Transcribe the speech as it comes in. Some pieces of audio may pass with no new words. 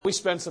We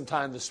spent some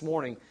time this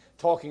morning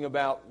talking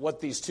about what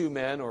these two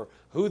men or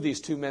who these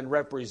two men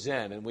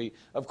represent. And we,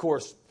 of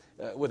course,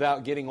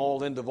 without getting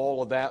all into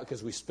all of that,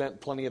 because we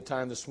spent plenty of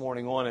time this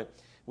morning on it,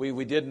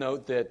 we did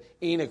note that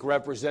Enoch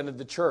represented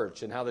the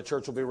church and how the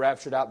church will be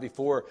raptured out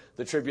before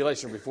the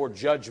tribulation, before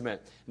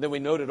judgment. And then we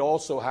noted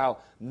also how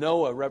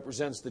Noah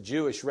represents the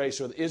Jewish race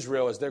or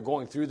Israel as they're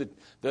going through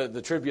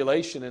the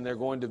tribulation, and they're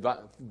going to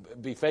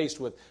be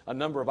faced with a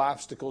number of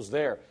obstacles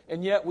there.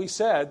 And yet we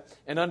said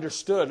and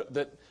understood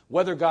that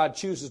whether God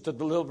chooses to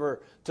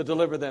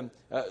deliver them,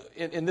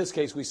 in this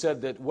case we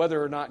said that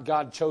whether or not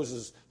God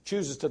chooses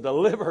to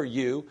deliver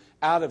you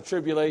out of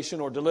tribulation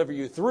or deliver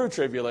you through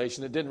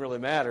tribulation, it didn't really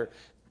matter.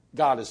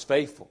 God is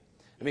faithful.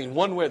 I mean,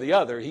 one way or the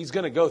other, He's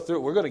going to go through it.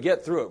 We're going to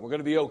get through it. We're going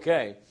to be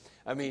okay.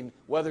 I mean,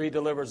 whether He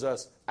delivers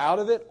us out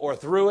of it or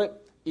through it,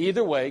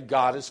 either way,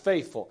 God is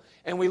faithful.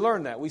 And we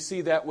learn that. We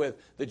see that with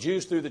the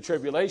Jews through the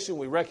tribulation.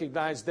 We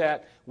recognize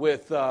that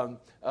with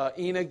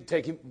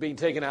Enoch being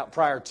taken out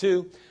prior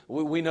to.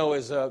 We know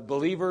as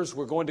believers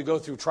we're going to go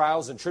through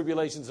trials and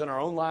tribulations in our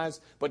own lives,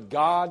 but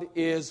God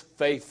is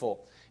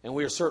faithful. And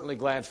we are certainly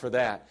glad for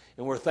that.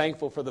 And we're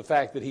thankful for the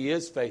fact that He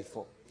is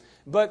faithful.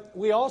 But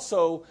we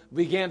also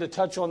began to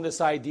touch on this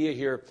idea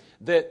here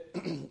that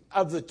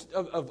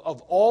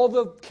of all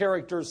the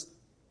characters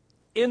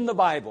in the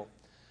Bible,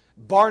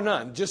 bar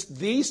none, just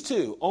these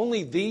two,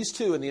 only these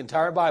two in the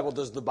entire Bible,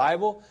 does the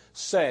Bible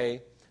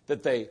say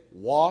that they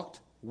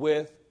walked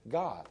with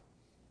God.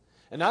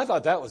 And I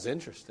thought that was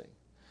interesting.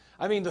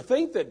 I mean, to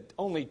think that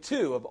only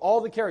two of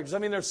all the characters, I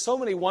mean, there's so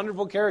many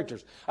wonderful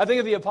characters. I think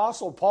of the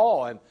Apostle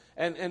Paul,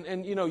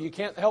 and you know, you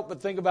can't help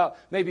but think about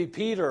maybe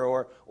Peter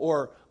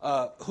or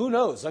who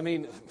knows? I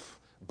mean,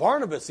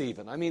 Barnabas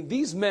even. I mean,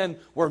 these men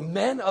were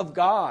men of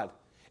God.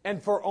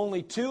 And for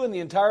only two in the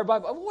entire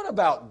Bible, what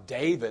about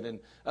David? And,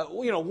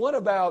 what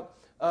about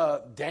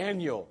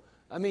Daniel?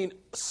 I mean,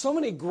 so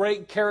many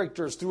great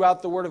characters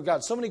throughout the Word of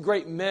God, so many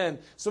great men,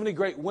 so many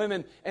great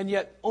women, and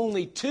yet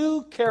only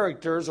two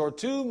characters or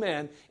two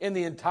men in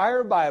the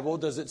entire Bible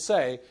does it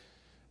say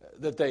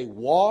that they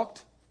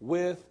walked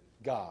with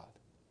God.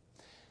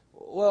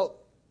 Well,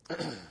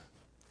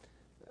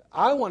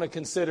 I want to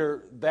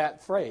consider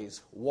that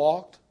phrase,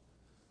 walked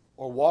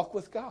or walk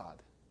with God.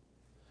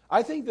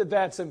 I think that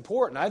that's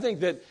important. I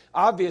think that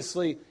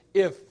obviously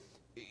if,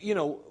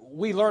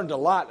 we learned a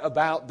lot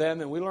about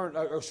them, and we learned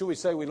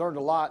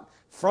a lot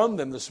from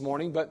them this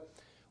morning, but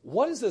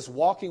what is this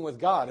walking with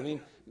God? I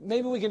mean,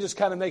 maybe we can just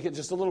kind of make it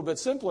just a little bit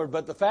simpler,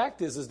 but the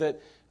fact is that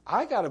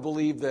I got to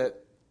believe that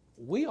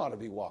we ought to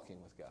be walking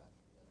with God.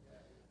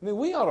 I mean,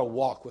 we ought to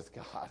walk with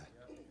God.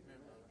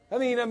 I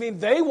mean,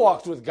 they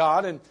walked with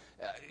God, and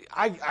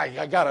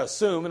I got to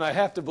assume, and I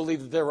have to believe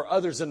that there were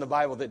others in the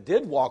Bible that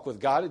did walk with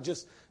God. It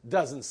just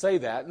doesn't say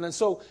that. And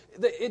so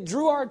it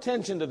drew our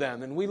attention to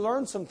them, and we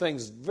learned some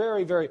things,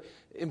 very, very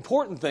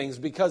important things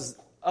because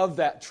of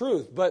that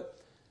truth. But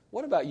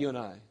what about you and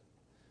I?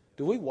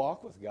 Do we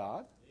walk with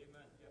God?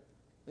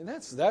 And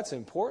that's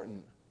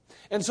important.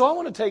 And so I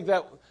want to take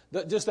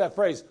that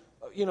phrase,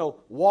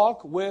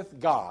 walk with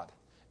God.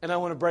 And I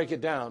want to break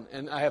it down.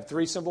 And I have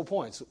three simple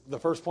points. The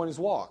first point is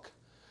walk.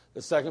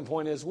 The second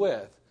point is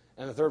with.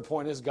 And the third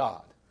point is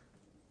God.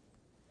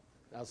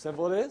 How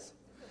simple it is?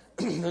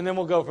 And then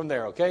we'll go from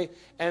there, okay?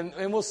 And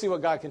we'll see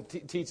what God can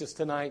teach us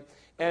tonight.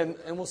 And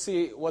we'll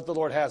see what the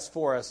Lord has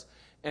for us.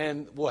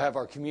 And we'll have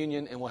our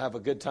communion, and we'll have a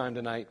good time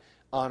tonight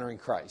honoring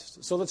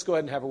Christ. So let's go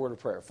ahead and have a word of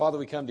prayer. Father,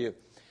 we come to you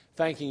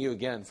thanking you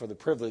again for the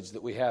privilege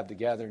that we have to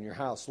gather in your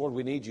house. Lord,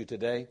 we need you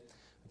today.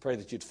 I pray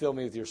that you'd fill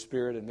me with your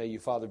Spirit, and may you,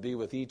 Father, be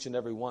with each and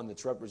every one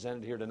that's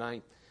represented here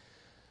tonight.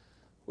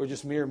 We're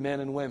just mere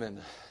men and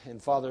women.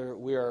 And, Father,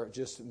 we are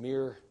just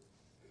mere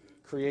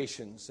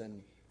creations,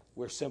 and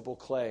we're simple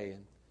clay.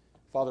 And,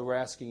 Father, we're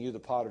asking you, the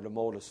potter, to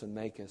mold us and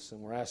make us.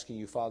 And we're asking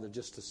you, Father,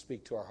 just to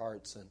speak to our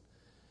hearts and,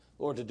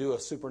 Lord, to do a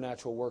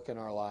supernatural work in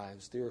our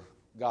lives. Dear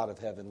God of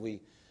heaven, we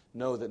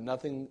know that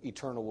nothing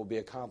eternal will be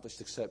accomplished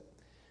except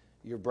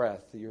your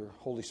breath, your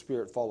Holy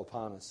Spirit fall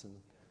upon us. And,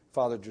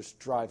 Father, just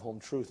drive home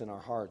truth in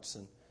our hearts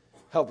and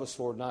help us,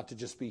 Lord, not to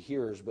just be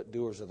hearers but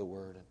doers of the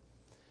word. And,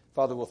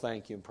 Father, we'll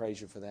thank you and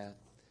praise you for that.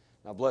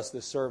 Now bless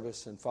this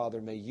service, and,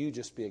 Father, may you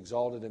just be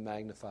exalted and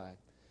magnified.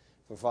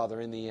 For, Father,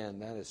 in the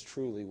end, that is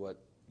truly what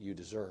you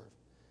deserve.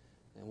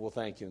 And we'll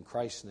thank you in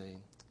Christ's name.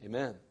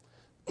 Amen.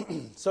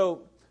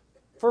 So,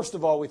 first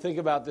of all, we think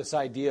about this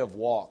idea of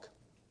walk.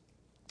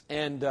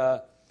 And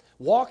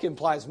walk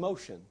implies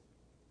motion.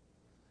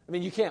 I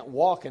mean, you can't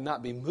walk and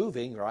not be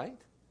moving, right?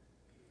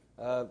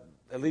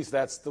 At least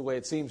that's the way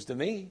it seems to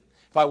me.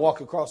 If I walk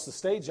across the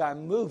stage,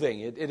 I'm moving.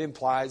 It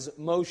implies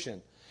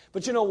motion.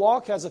 But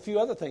walk has a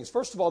few other things.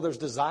 First of all, there's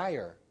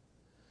desire.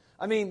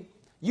 I mean,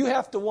 you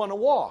have to want to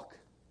walk.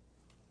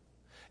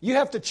 You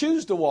have to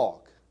choose to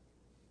walk.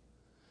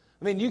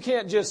 I mean, you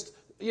can't just,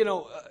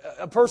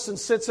 a person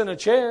sits in a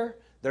chair,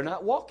 they're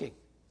not walking.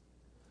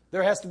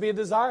 There has to be a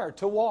desire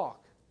to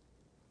walk.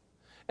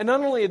 And not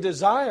only a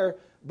desire,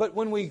 but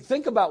when we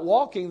think about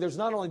walking, there's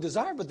not only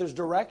desire, but there's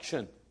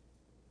direction.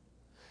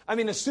 I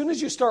mean, as soon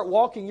as you start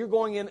walking, you're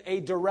going in a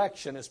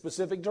direction, a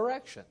specific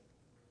direction.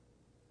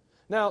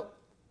 Now,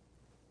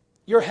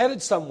 you're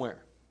headed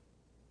somewhere.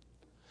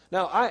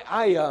 Now,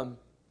 I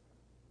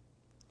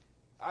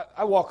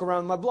walk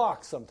around my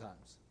block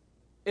sometimes.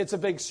 It's a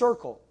big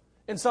circle.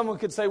 And someone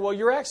could say, well,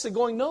 you're actually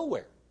going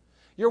nowhere.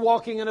 You're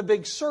walking in a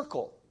big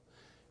circle.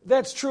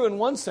 That's true in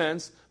one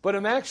sense, but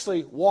I'm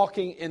actually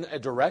walking in a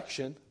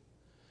direction.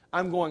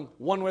 I'm going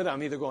one way.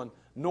 I'm either going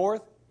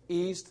north,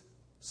 east,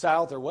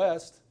 south, or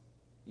west.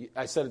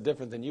 I said it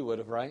different than you would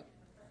have, right?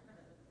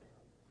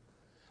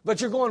 But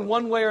you're going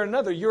one way or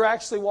another. You're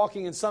actually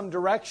walking in some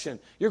direction.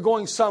 You're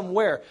going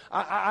somewhere.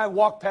 I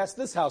walked past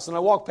this house and I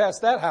walked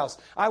past that house.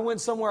 I went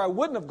somewhere I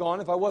wouldn't have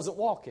gone if I wasn't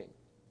walking.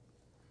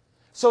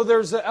 So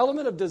there's an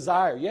element of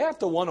desire. You have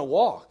to want to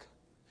walk.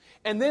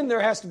 And then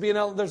there has to be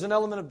there's an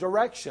element of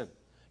direction.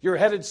 You're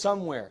headed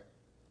somewhere.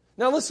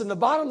 Now listen, the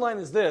bottom line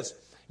is this.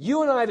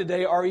 You and I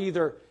today are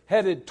either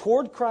headed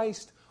toward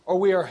Christ or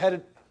we are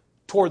headed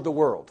toward the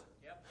world.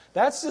 Yep.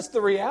 That's just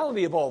the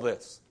reality of all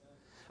this.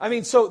 I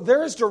mean, so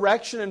there is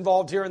direction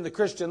involved here in the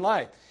Christian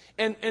life.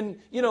 And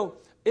you know,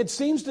 it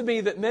seems to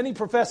me that many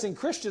professing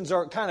Christians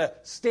are kind of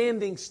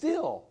standing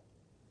still.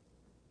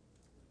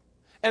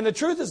 And the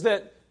truth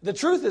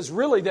is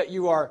really that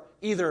you are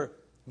either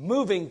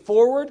moving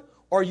forward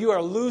or you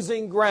are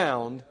losing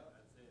ground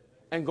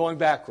and going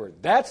backward.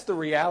 That's the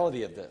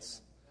reality of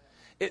this.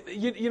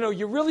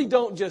 You really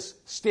don't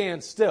just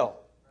stand still.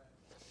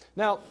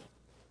 Now,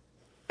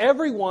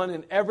 everyone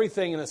and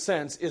everything in a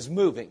sense is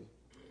moving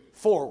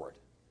forward.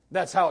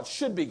 That's how it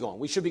should be going.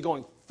 We should be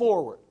going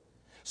forward.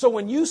 So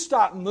when you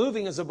stop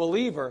moving as a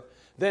believer,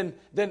 then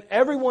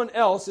everyone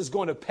else is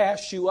going to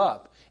pass you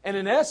up. And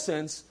in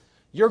essence,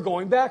 you're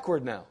going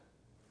backward now.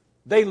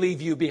 They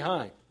leave you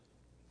behind.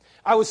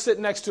 I was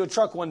sitting next to a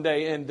truck one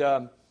day,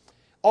 and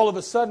all of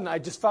a sudden, I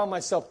just found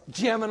myself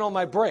jamming on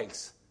my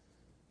brakes.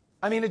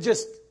 I mean,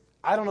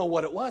 I don't know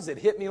what it was. It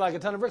hit me like a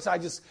ton of bricks.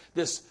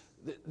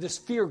 This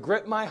fear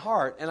gripped my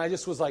heart, and I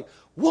just was like,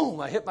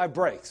 whoom, I hit my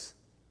brakes.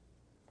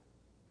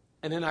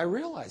 And then I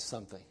realized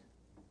something.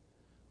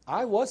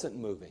 I wasn't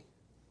moving.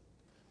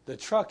 The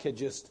truck had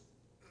just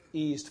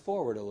eased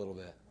forward a little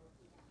bit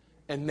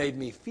and made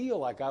me feel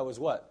like I was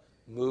what?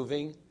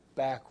 Moving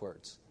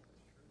backwards.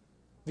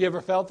 Have you ever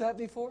felt that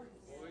before?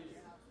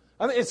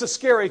 I mean, it's a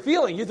scary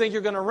feeling. You think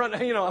you're going to run,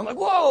 I'm like,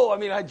 whoa. I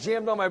mean, I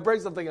jammed on my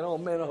brakes. I'm thinking, oh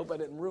man, I hope I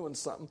didn't ruin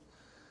something.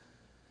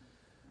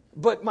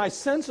 But my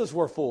senses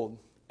were fooled.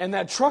 And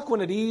that truck, when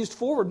it eased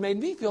forward, made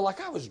me feel like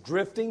I was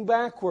drifting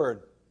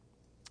backward.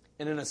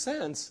 And in a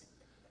sense,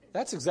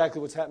 that's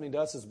exactly what's happening to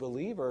us as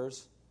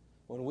believers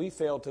when we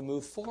fail to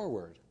move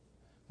forward.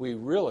 We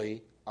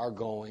really are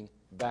going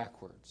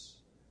backwards.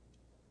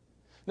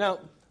 Now,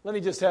 let me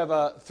just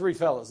have three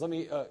fellas. Let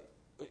me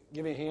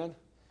give me a hand.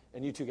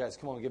 And you two guys,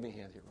 come on, give me a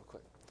hand here real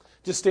quick.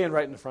 Just stand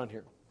right in the front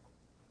here.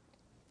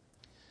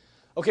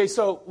 Okay,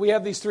 so we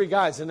have these three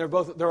guys, and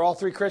they're all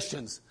three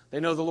Christians. They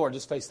know the Lord.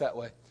 Just face that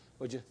way.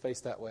 Would you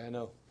face that way? I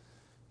know.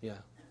 Yeah,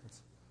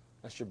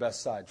 that's your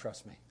best side,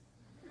 trust me.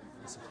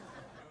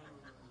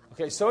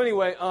 Okay, so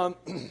anyway,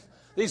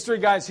 these three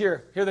guys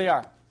here they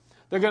are.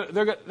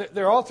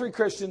 They're all three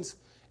Christians,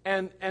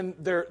 and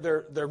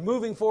they're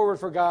moving forward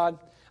for God.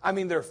 I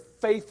mean, they're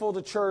faithful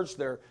to church.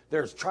 They're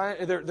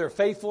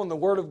faithful in the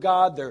Word of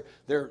God.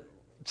 They're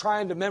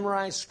trying to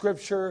memorize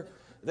Scripture.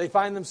 They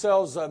find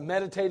themselves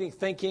meditating,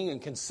 thinking,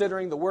 and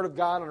considering the Word of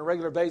God on a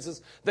regular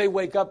basis. They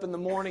wake up in the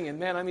morning, and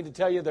man, I mean to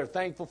tell you, they're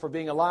thankful for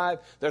being alive.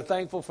 They're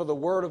thankful for the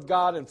Word of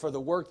God and for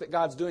the work that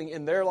God's doing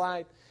in their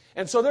life.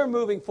 And so they're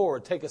moving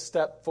forward. Take a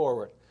step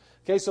forward.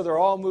 Okay, so they're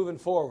all moving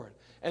forward.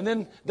 And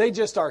then they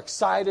just are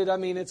excited. I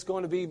mean, it's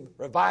going to be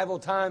revival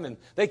time, and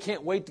they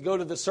can't wait to go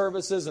to the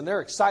services, and they're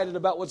excited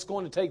about what's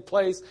going to take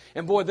place.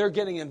 And boy, they're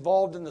getting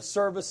involved in the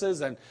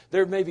services, and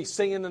they're maybe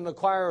singing in the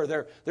choir, or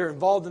they're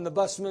involved in the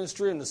bus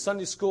ministry and the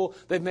Sunday school.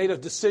 They've made a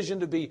decision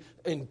to be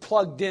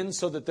plugged in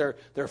so that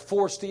they're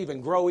forced to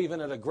even grow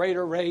even at a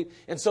greater rate.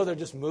 And so they're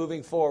just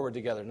moving forward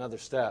together, another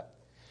step.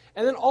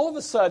 And then all of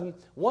a sudden,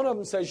 one of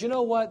them says, you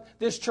know what,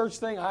 this church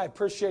thing, I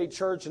appreciate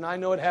church, and I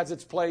know it has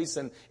its place,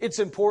 and it's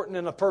important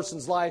in a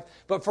person's life.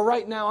 But for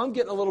right now, I'm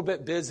getting a little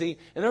bit busy,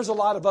 and there's a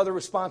lot of other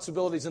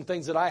responsibilities and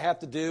things that I have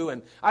to do.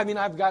 And I mean,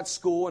 I've got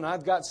school, and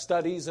I've got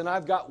studies, and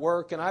I've got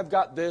work, and I've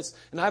got this,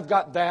 and I've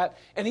got that.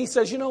 And he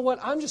says, you know what,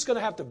 I'm just going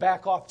to have to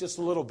back off just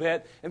a little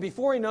bit. And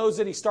before he knows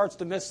it, he starts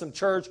to miss some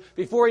church.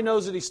 Before he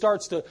knows it, he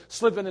starts to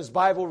slip in his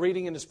Bible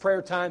reading in his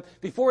prayer time.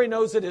 Before he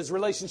knows it, his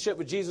relationship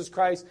with Jesus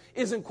Christ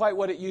isn't quite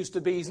what it used to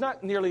be. He's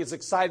not nearly as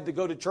excited to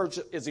go to church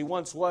as he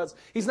once was.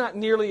 He's not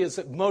nearly as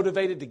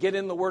motivated to get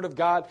in the Word of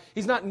God.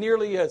 He's not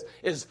nearly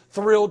as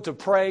thrilled to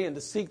pray and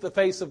to seek the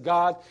face of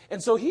God. And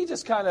so he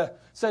just kind of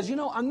says, you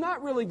know, I'm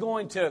not really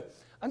going to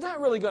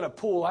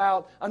pull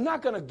out. I'm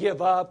not going to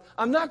give up.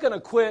 I'm not going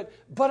to quit,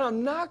 but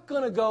I'm not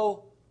going to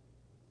go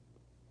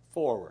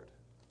forward.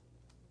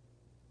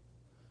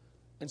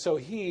 And so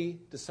he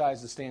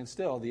decides to stand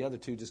still. The other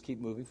two just keep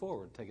moving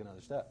forward, take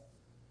another step.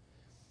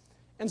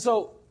 And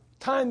so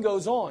time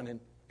goes on,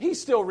 he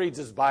still reads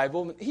his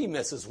Bible. He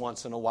misses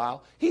once in a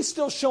while. He's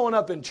still showing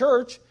up in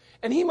church,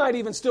 and he might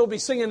even still be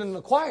singing in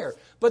the choir.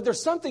 But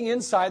there's something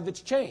inside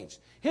that's changed.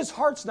 His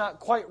heart's not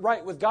quite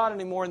right with God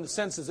anymore in the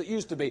sense as it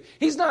used to be.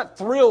 He's not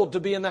thrilled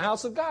to be in the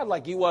house of God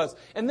like he was.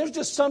 And there's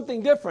just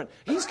something different.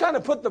 He's kind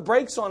of put the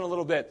brakes on a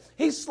little bit.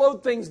 He's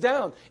slowed things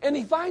down. And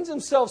he finds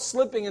himself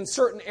slipping in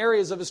certain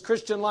areas of his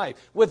Christian life,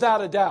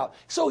 without a doubt.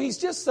 So he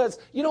just says,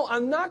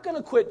 I'm not going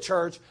to quit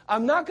church.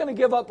 I'm not going to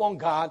give up on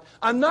God.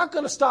 I'm not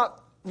going to stop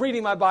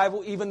reading my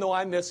Bible, even though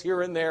I miss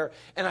here and there,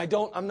 and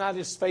I'm not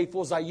as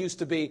faithful as I used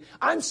to be.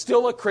 I'm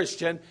still a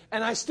Christian,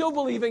 and I still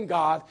believe in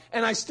God,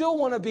 and I still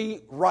want to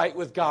be right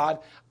with God.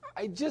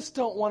 I just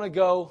don't want to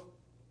go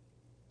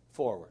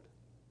forward.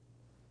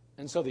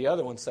 And so the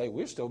other ones say,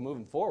 we're still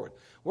moving forward.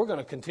 We're going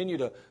to continue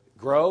to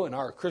grow in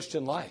our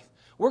Christian life.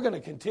 We're going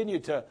to continue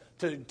to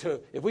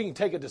if we can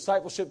take a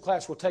discipleship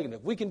class, we'll take it.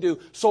 If we can do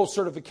soul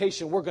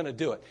certification, we're going to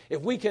do it.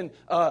 If we can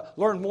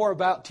learn more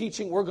about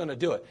teaching, we're going to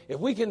do it. If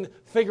we can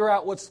figure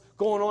out what's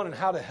going on and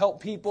how to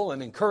help people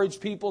and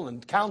encourage people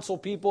and counsel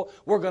people,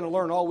 we're going to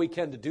learn all we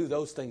can to do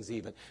those things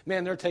even.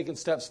 Man, they're taking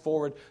steps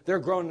forward. They're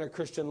growing in their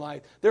Christian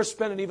life. They're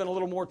spending even a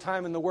little more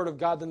time in the Word of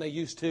God than they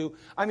used to.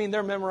 I mean,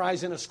 they're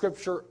memorizing a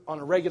scripture on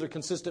a regular,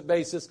 consistent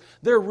basis.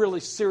 They're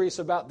really serious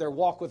about their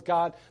walk with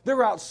God.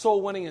 They're out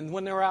soul winning, and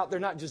when they're out, they're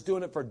not just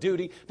doing it for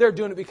duty. They're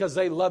doing it because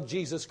they love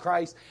Jesus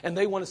Christ, and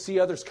they want to see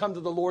others come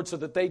to the Lord so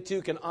that they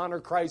too can honor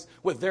Christ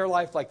with their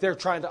life like they're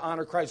trying to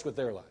honor Christ with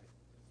their life.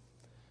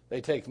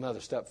 They take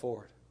another step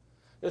forward.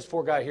 This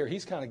poor guy here,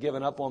 he's kind of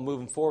given up on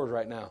moving forward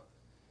right now.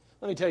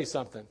 Let me tell you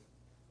something.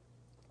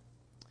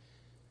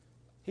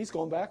 He's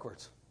going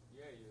backwards.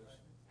 Yeah, he is.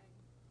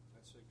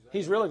 That's exactly.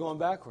 He's really going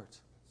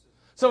backwards.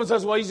 Someone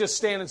says, well, he's just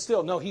standing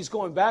still. No, he's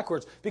going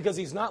backwards because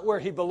he's not where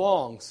he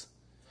belongs.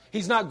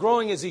 He's not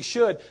growing as he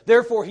should.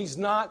 Therefore, he's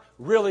not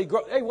really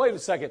growing. Hey, wait a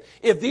second.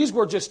 If these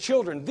were just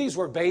children, these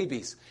were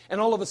babies, and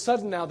all of a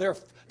sudden now they're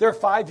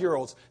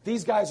 5-year-olds.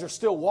 These guys are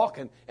still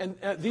walking, and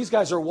these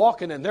guys are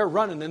walking, and they're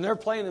running, and they're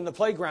playing in the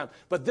playground.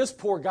 But this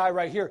poor guy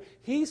right here,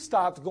 he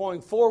stopped going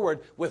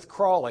forward with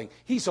crawling.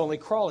 He's only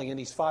crawling, and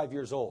he's 5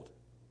 years old.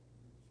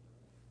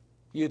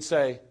 You'd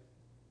say,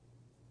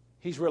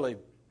 he's really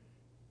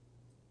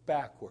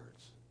backwards.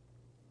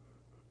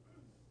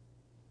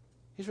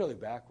 He's really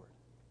backward.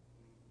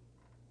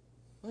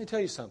 Let me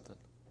tell you something.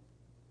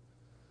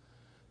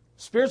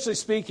 Spiritually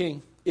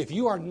speaking, if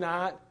you are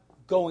not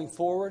going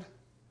forward,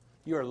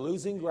 you are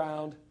losing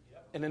ground,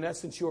 and in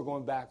essence, you are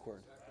going backward.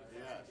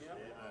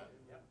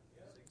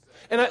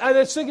 And I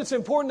just think it's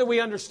important that we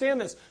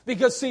understand this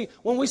because, see,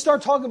 when we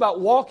start talking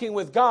about walking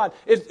with God,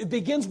 it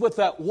begins with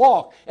that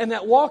walk. And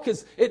that walk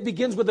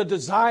begins with a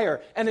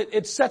desire, and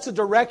it sets a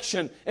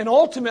direction. And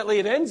ultimately,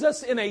 it ends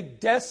us in a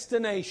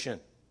destination.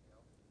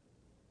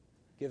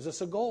 Gives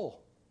us a goal.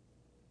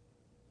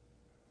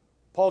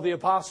 Paul the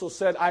Apostle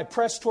said, I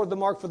press toward the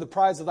mark for the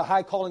prize of the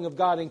high calling of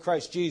God in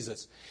Christ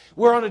Jesus.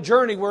 We're on a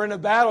journey, we're in a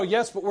battle,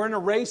 yes, but we're in a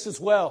race as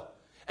well.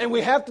 And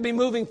we have to be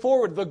moving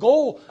forward. The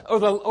goal or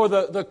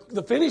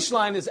the finish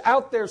line is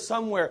out there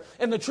somewhere.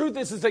 And the truth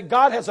is that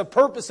God has a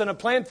purpose and a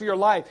plan for your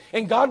life.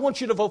 And God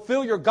wants you to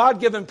fulfill your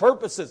God-given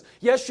purposes.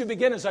 Yes, you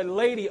begin as a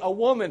lady, a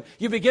woman.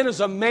 You begin as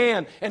a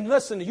man. And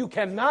listen, you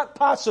cannot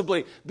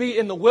possibly be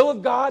in the will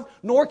of God,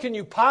 nor can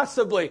you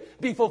possibly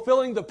be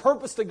fulfilling the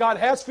purpose that God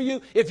has for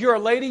you if you're a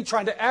lady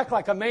trying to act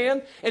like a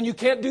man. And you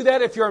can't do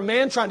that if you're a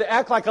man trying to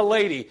act like a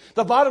lady.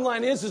 The bottom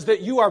line is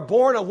that you are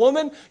born a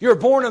woman, you're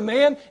born a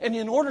man, and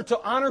in order to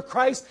honor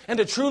Christ and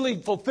to truly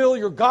fulfill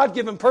your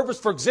God-given purpose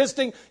for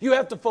existing, you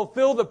have to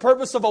fulfill the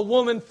purpose of a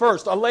woman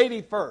first, a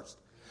lady first.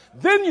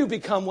 Then you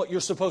become what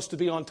you're supposed to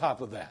be on top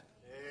of that.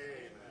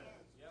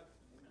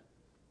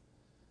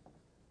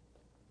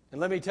 And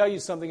let me tell you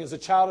something, as a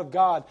child of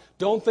God,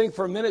 don't think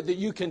for a minute that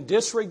you can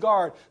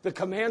disregard the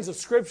commands of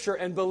Scripture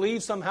and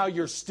believe somehow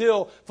you're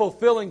still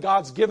fulfilling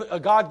a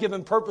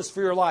God-given purpose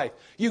for your life.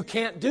 You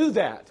can't do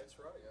that.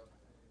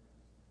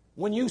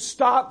 When you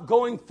stop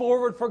going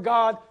forward for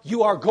God,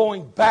 you are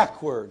going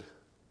backward.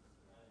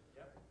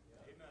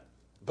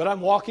 But I'm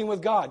walking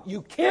with God.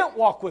 You can't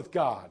walk with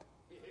God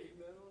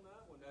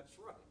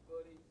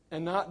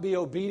and not be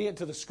obedient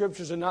to the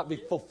Scriptures and not be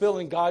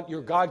fulfilling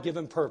your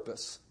God-given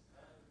purpose.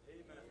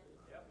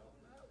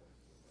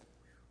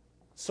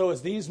 So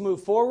as these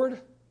move forward,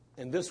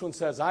 and this one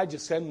says, I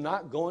just am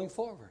not going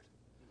forward.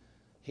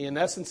 He, in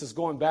essence, is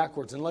going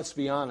backwards. And let's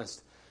be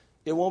honest,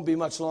 it won't be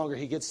much longer.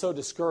 He gets so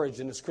discouraged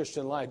in his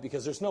Christian life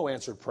because there's no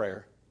answered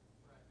prayer.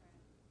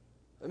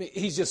 I mean,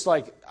 he's just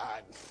like,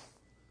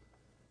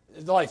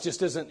 life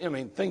just isn't,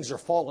 things are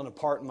falling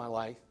apart in my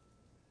life.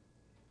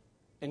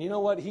 And you know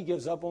what? He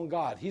gives up on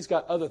God. He's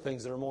got other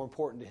things that are more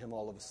important to him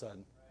all of a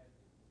sudden.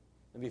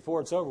 And before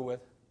it's over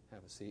with,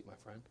 have a seat, my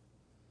friend.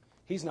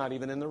 He's not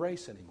even in the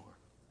race anymore.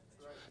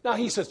 Now,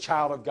 he's a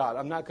child of God.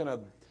 I'm not going to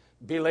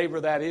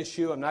belabor that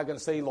issue. I'm not going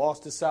to say he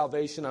lost his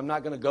salvation. I'm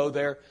not going to go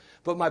there.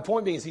 But my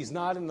point being is he's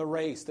not in the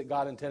race that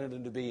God intended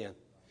him to be in.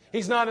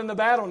 He's not in the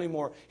battle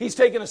anymore. He's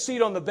taken a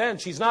seat on the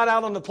bench. He's not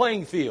out on the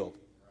playing field.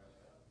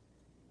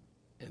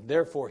 And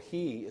therefore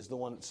he is the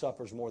one that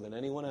suffers more than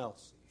anyone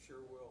else. Sure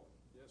will.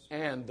 Yes.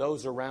 And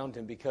those around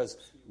him, because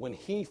when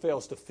he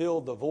fails to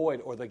fill the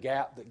void or the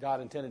gap that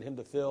God intended him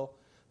to fill,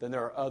 then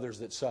there are others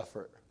that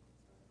suffer.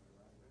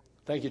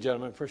 Thank you,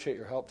 gentlemen. Appreciate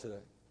your help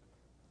today.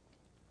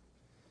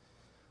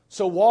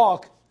 So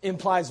walk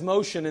implies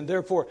motion, and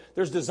therefore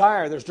there's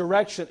desire, there's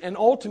direction, and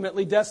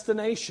ultimately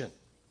destination.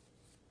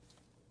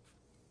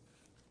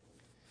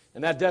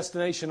 And that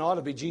destination ought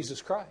to be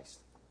Jesus Christ.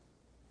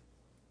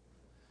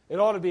 It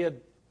ought to be a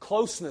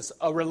closeness,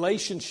 a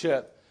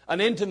relationship,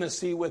 an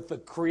intimacy with the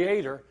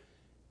Creator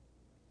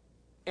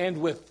and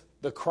with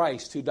the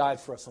Christ who died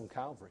for us on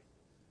Calvary.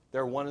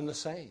 They're one and the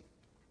same.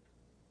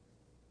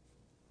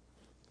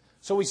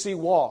 So we see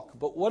walk,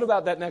 but what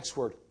about that next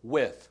word?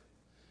 With.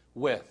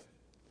 With.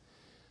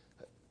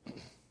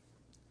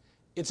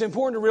 It's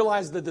important to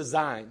realize the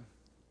design.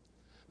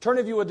 Turn,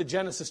 if you would, to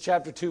Genesis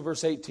chapter 2,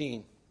 verse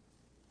 18.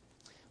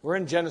 We're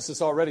in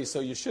Genesis already, so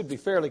you should be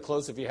fairly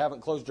close if you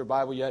haven't closed your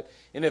Bible yet.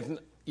 And if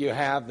you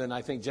have, then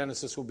I think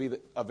Genesis will be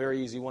a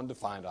very easy one to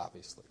find,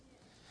 obviously.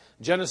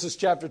 Genesis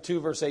chapter 2,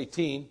 verse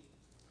 18.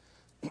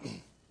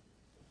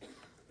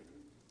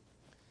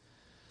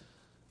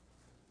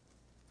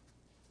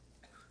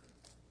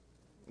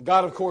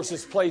 God, of course,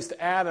 has placed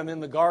Adam in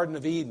the Garden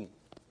of Eden.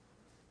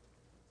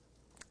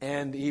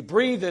 And he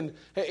breathed and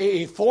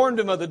he formed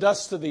him of the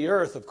dust of the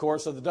earth, of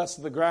course, of the dust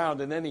of the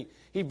ground. And then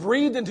he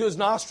breathed into his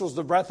nostrils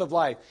the breath of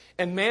life.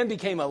 And man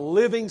became a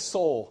living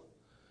soul.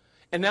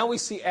 And now we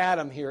see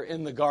Adam here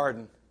in the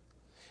garden.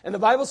 And the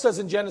Bible says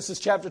in Genesis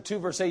chapter 2,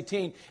 verse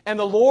 18, and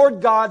the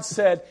Lord God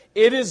said,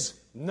 it is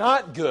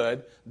not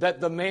good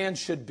that the man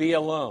should be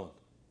alone.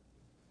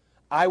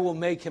 I will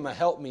make him a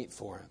helpmeet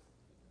for him.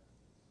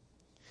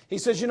 He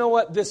says, you know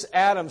what? This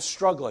Adam's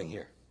struggling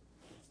here.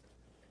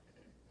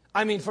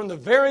 I mean, from the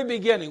very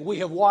beginning, we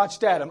have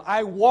watched Adam.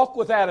 I walk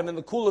with Adam in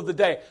the cool of the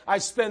day. I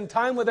spend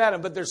time with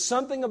Adam, but there's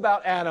something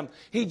about Adam.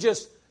 He's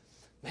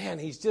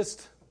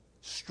just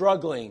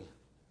struggling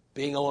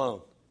being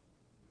alone.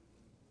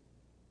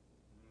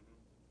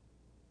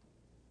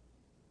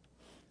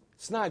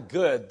 It's not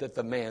good that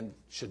the man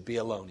should be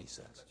alone, he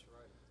says. That's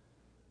right.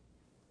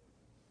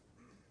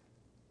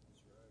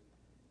 That's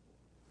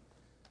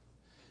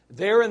right.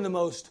 They're in the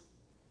most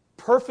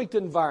perfect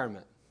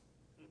environment.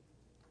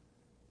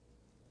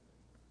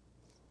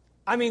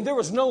 I mean, there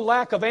was no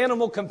lack of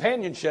animal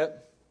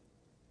companionship.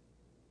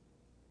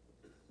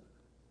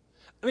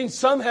 I mean,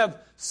 some have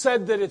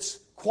said that it's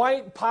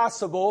quite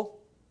possible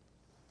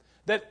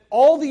that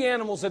all the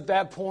animals at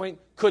that point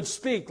could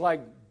speak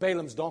like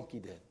Balaam's donkey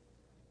did.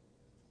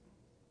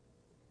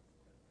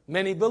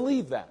 Many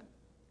believe that.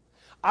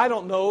 I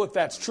don't know if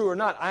that's true or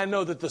not. I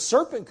know that the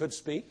serpent could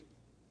speak.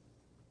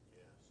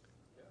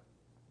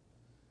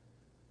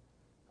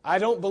 I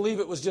don't believe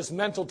it was just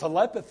mental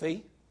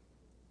telepathy.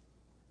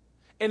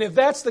 And if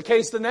that's the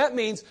case, then that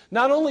means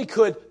not only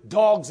could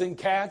dogs and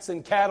cats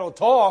and cattle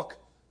talk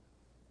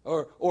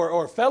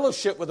or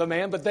fellowship with a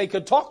man, but they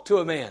could talk to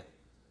a man.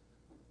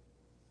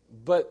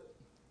 But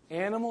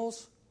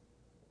animals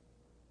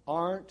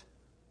aren't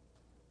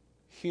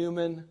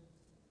human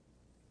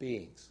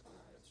beings.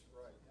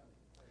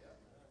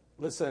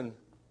 Listen,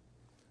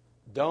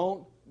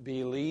 don't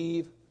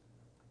believe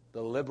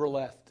the liberal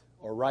left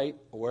or right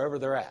or wherever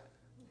they're at.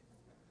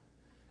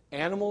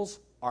 Animals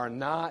are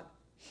not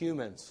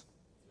humans.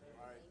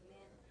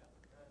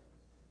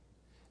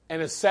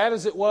 And as sad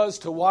as it was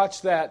to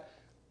watch that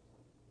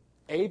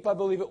ape, I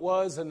believe it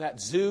was, in that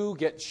zoo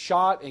get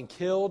shot and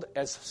killed,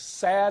 as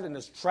sad and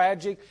as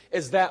tragic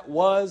as that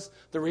was,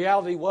 the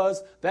reality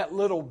was that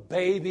little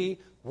baby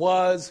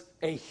was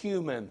a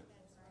human.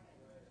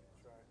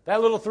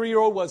 That little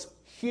 3-year-old was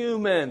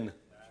human.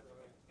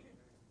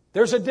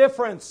 There's a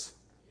difference.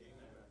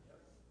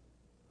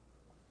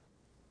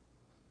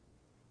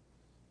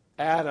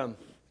 Adam,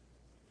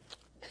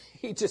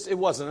 it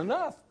wasn't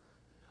enough.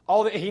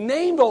 He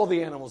named all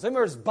the animals. They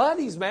were his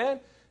buddies, man.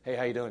 Hey,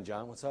 how you doing,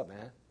 John? What's up,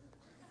 man?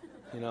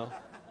 You know,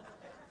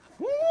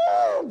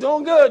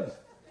 doing good.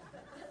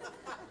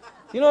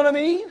 You know what I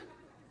mean?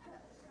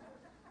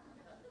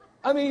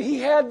 I mean, he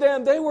had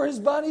them. They were his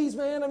buddies,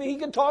 man. I mean, he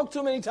could talk to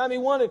them anytime he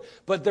wanted.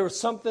 But there was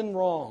something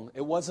wrong.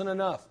 It wasn't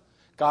enough.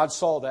 God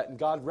saw that, and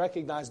God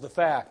recognized the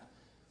fact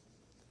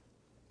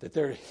that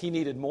he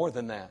needed more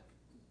than that.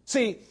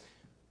 See,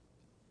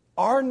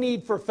 our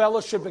need for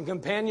fellowship and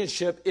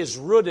companionship is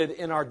rooted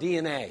in our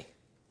DNA.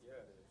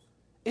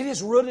 It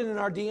is rooted in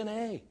our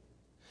DNA.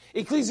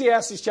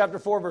 Ecclesiastes chapter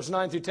 4, verse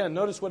 9 through 10.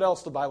 Notice what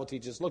else the Bible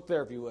teaches. Look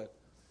there if you would.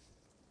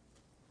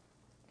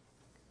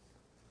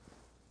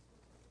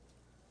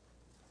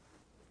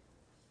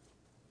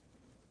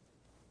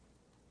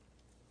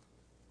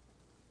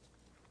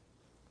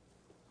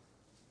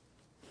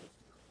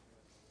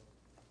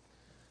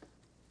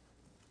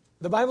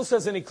 The Bible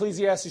says in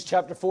Ecclesiastes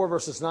chapter 4,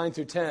 verses 9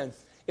 through 10,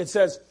 it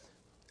says,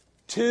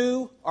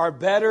 2 are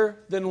better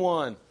than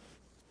 1.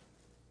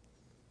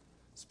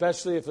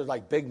 Especially if they're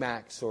like Big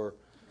Macs or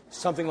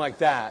something like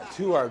that.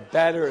 2 are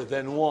better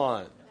than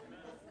 1.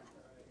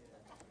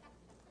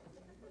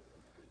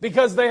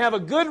 because they have a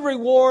good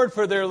reward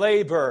for their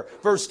labor.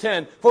 Verse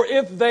 10, for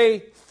if they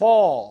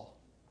fall,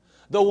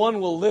 the one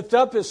will lift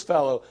up his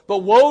fellow. But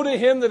woe to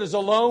him that is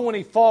alone when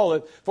he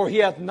falleth, for he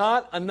hath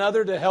not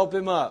another to help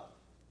him up.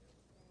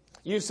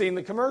 You've seen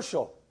the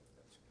commercial.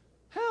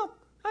 Help,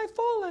 I've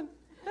fallen,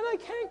 and I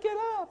can't get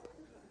up.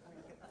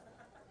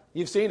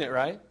 You've seen it,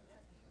 right?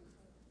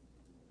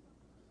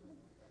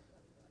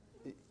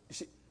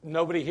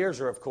 Nobody hears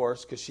her, of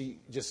course, because she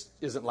just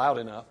isn't loud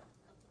enough.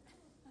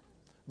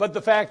 But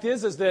the fact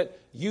is that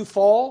you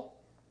fall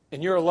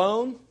and you're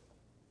alone.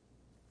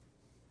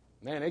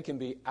 Man, it can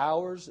be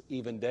hours,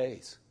 even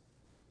days.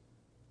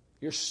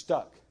 You're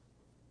stuck.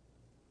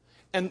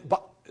 And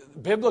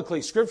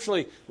biblically,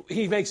 scripturally,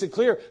 he makes it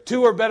clear,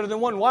 two are better than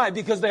one. Why?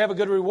 Because they have a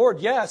good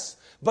reward, yes.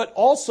 But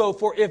also,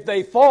 for if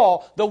they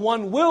fall, the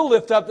one will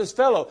lift up his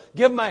fellow.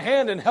 Give him a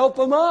hand and help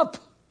him up.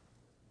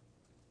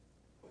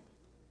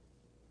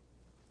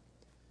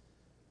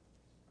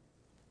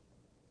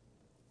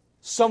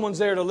 Someone's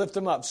there to lift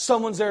them up.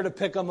 Someone's there to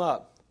pick them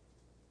up.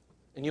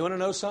 And you want to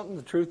know something?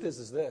 The truth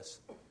is this.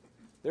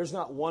 There's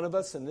not one of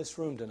us in this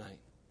room tonight.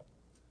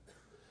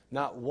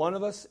 Not one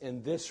of us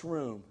in this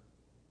room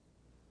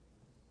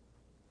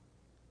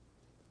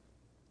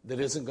that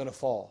isn't going to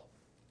fall.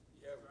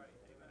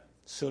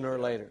 Sooner or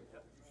later.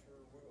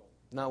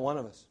 Not one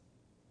of us.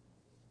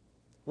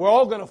 We're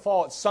all going to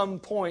fall at some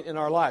point in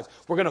our lives.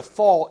 We're going to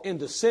fall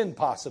into sin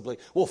possibly.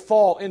 We'll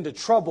fall into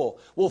trouble.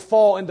 We'll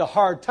fall into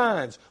hard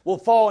times. We'll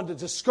fall into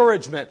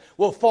discouragement.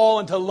 We'll fall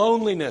into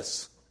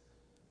loneliness.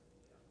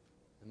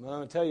 And I'm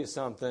going to tell you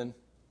something.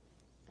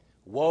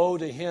 Woe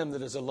to him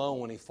that is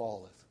alone when he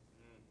falleth.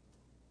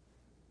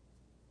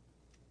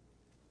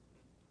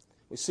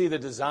 We see the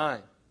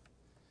design.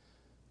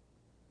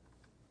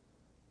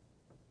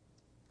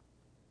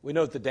 We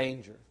note the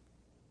danger.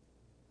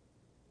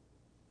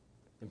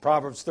 In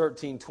Proverbs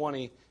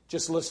 13:20,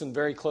 just listen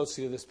very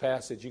closely to this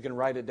passage. You can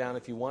write it down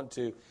if you want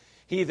to.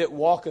 He that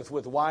walketh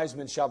with wise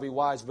men shall be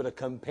wise, but a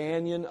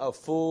companion of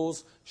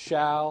fools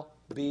shall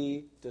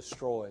be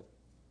destroyed.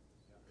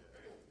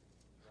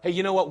 Hey,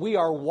 you know what? We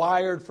are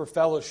wired for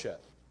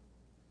fellowship.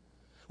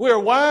 We are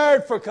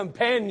wired for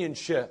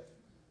companionship.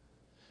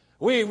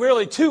 We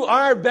really, two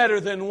are better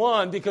than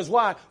one, because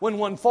why? When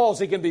one falls,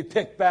 he can be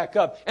picked back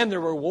up, and the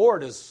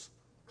reward is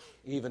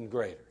even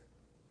greater.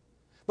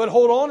 But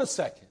hold on a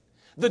second.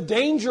 The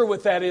danger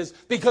with that is,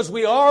 because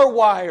we are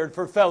wired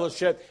for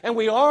fellowship and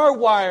we are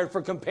wired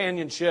for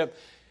companionship,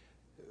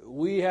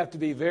 we have to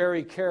be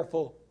very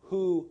careful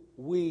who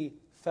we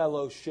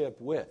fellowship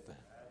with.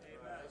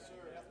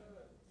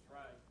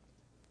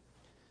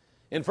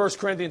 In 1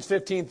 Corinthians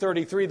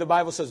 15:33, the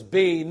Bible says,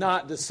 be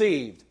not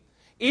deceived.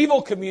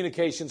 Evil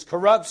communications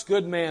corrupts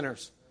good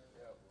manners.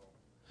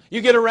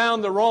 You get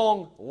around the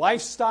wrong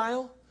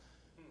lifestyle,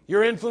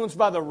 you're influenced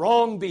by the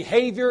wrong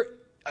behavior,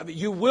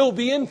 you will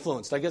be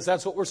influenced. I guess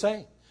that's what we're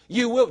saying.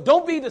 You will.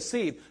 Don't be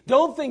deceived.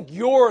 Don't think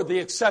you're the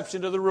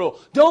exception to the rule.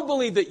 Don't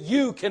believe that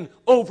you can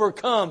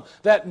overcome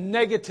that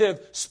negative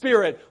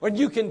spirit, or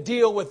you can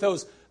deal with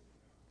those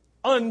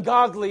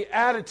ungodly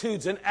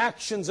attitudes and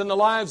actions in the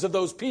lives of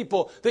those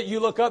people that you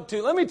look up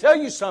to. Let me tell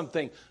you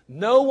something.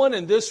 No one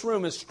in this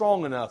room is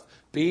strong enough.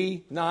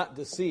 Be not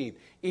deceived.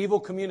 Evil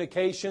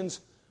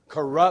communications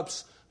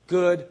corrupts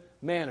good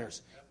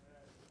manners.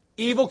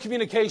 Evil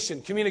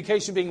communication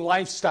being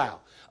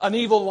lifestyle. An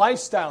evil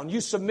lifestyle, and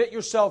you submit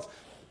yourself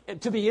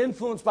to be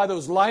influenced by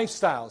those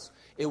lifestyles,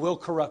 it will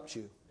corrupt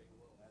you.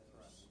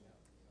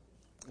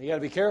 You got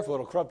to be careful.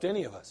 It'll corrupt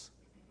any of us.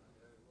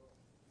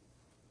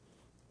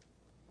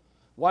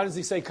 Why does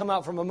he say, come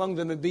out from among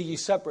them and be ye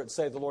separate,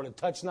 say the Lord, and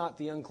touch not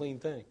the unclean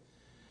thing?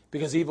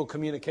 Because evil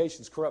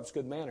communications corrupts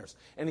good manners.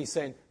 And he's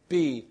saying,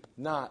 be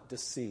not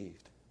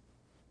deceived.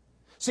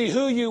 See,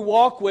 who you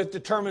walk with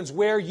determines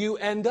where you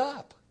end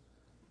up.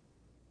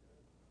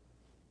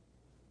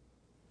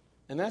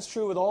 And that's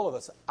true with all of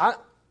us.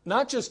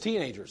 Not just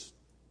teenagers.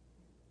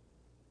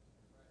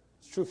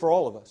 It's true for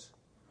all of us.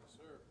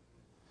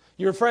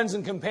 Your friends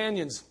and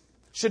companions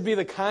should be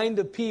the kind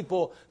of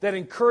people that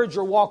encourage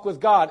your walk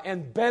with God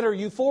and better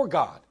you for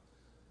God.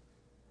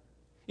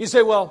 You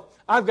say, well,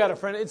 I've got a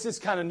friend, it's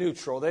just kind of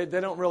neutral. They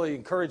don't really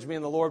encourage me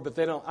in the Lord, but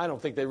I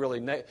don't think they really,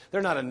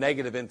 they're not a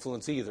negative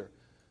influence either.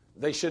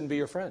 They shouldn't be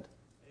your friend.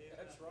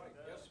 That's right.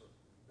 Yes, sir.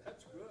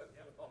 That's good.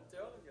 I'm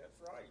telling you,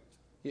 that's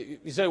right.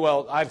 You say,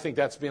 well, I think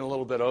that's being a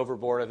little bit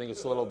overboard. I think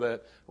it's a little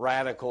bit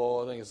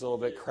radical. I think it's a little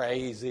bit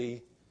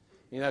crazy.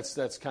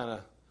 That's kind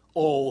of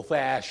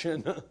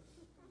old-fashioned.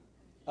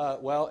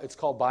 Well, it's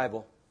called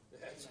Bible.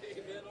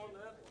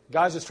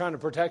 God's just trying to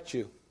protect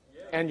you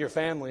and your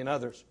family and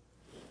others.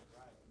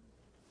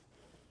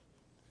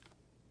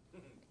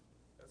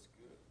 That's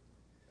good.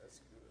 That's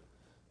good.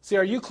 See,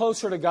 are you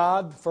closer to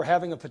God for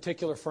having a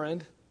particular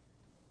friend?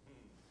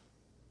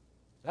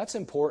 That's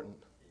important.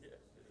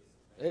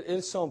 It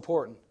is so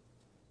important.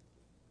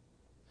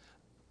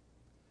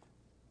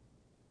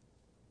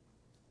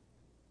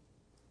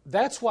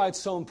 That's why it's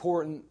so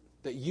important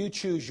that you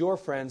choose your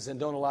friends and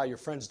don't allow your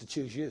friends to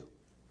choose you.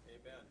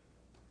 Amen.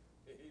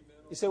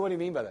 You say, what do you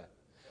mean by that?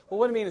 Well,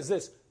 what I mean is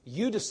this.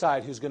 you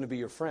decide who's going to be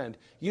your friend.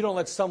 You don't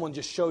let someone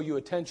just show you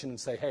attention and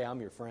say, hey, I'm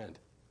your friend.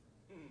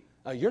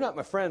 You're not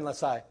my friend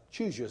unless I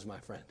choose you as my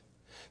friend.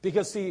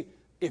 Because, see,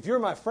 if you're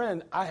my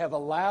friend, I have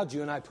allowed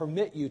you and I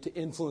permit you to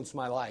influence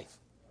my life.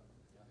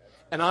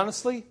 And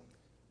honestly,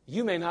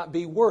 you may not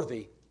be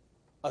worthy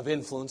of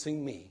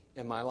influencing me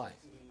in my life.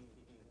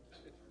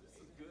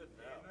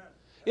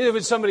 If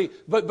it's somebody,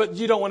 but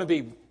you don't want to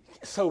be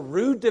so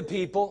rude to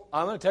people.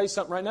 I'm going to tell you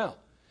something right now.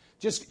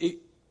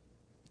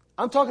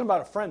 I'm talking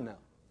about a friend now. I'm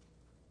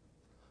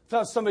talking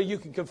about somebody you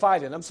can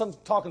confide in. I'm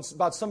talking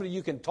about somebody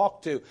you can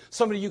talk to,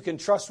 somebody you can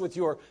trust with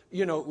your,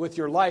 with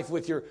your life,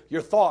 with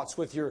your thoughts,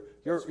 with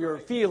your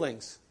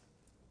feelings.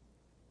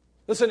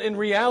 Listen, in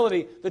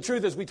reality, the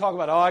truth is we talk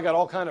about, I got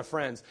all kind of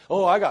friends.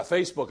 Oh, I got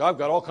Facebook. I've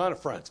got all kind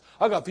of friends.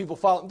 I've got people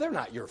following. They're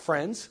not your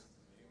friends.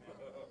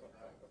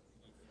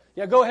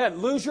 Yeah, go ahead.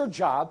 Lose your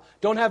job.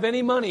 Don't have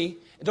any money.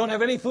 Don't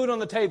have any food on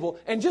the table.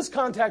 And just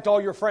contact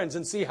all your friends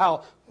and see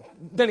how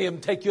many of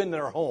them take you into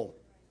their home.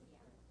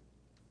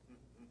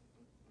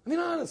 I mean,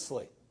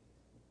 honestly.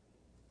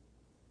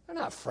 They're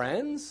not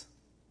friends.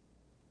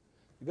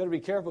 You better be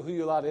careful who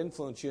you allow to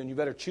influence you, and you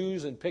better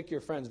choose and pick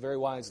your friends very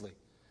wisely.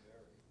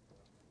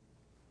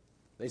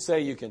 They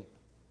say you can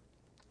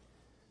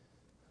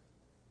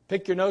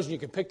pick your nose and you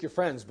can pick your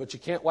friends, but you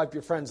can't wipe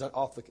your friends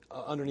off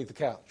underneath the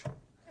couch.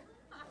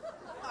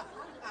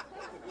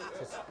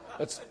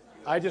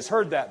 I just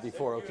heard that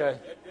before, okay?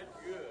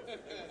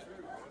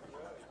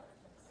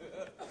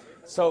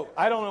 So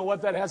I don't know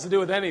what that has to do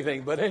with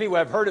anything, but anyway,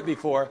 I've heard it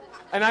before.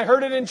 And I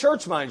heard it in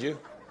church, mind you.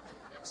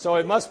 So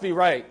it must be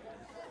right.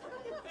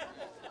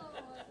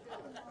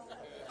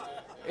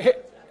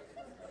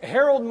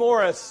 Harold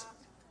Morris,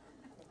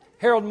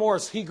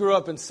 he grew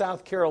up in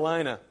South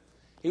Carolina.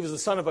 He was the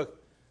son of a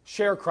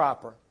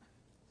sharecropper.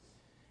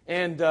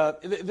 And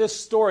this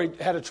story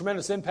had a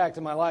tremendous impact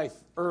in my life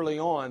early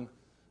on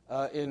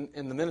in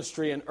the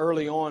ministry and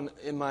early on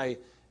in my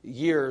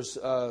years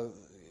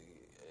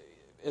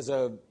as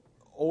a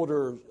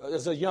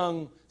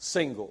young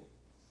single.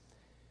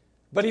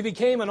 But he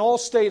became an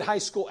all-state high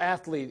school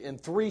athlete in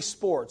 3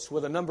 sports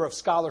with a number of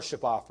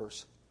scholarship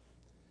offers.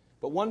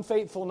 But one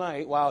fateful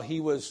night, while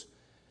he was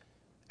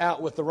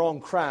out with the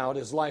wrong crowd,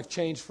 his life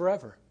changed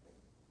forever.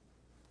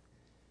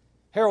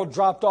 Harold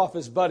dropped off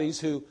his buddies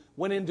who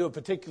went into a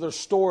particular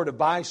store to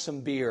buy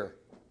some beer,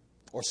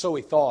 or so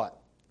he thought.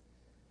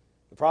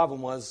 The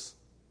problem was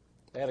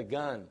they had a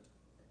gun.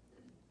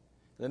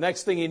 The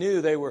next thing he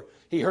knew,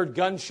 he heard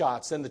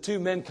gunshots, and the 2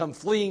 men come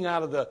fleeing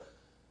out of the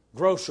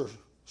grocery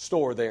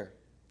store there.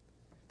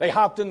 They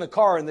hopped in the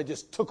car and they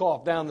just took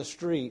off down the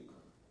street.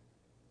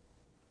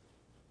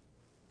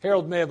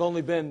 Harold may have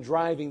only been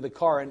driving the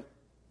car and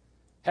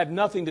had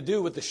nothing to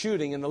do with the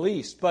shooting in the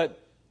least, but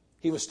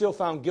he was still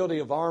found guilty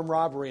of armed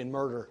robbery and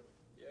murder.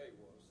 Yeah, he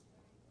was.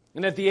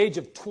 And at the age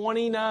of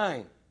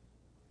 29,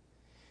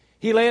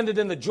 he landed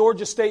in the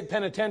Georgia State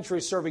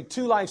Penitentiary serving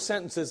 2 life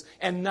sentences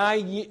and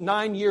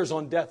 9 years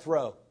on death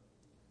row.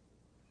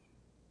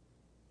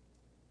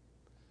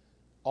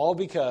 All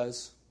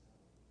because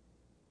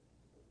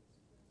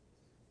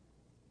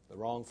the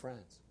wrong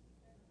friends.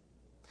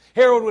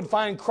 Harold would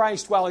find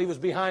Christ while he was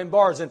behind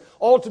bars, and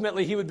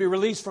ultimately he would be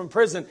released from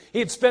prison.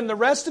 He'd spend the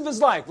rest of his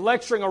life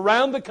lecturing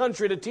around the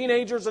country to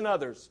teenagers and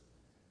others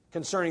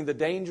concerning the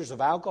dangers of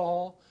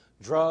alcohol,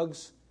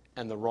 drugs,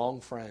 and the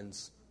wrong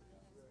friends.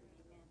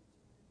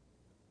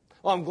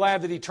 Well, I'm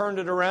glad that he turned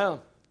it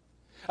around.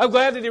 I'm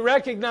glad that he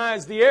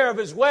recognized the error of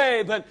his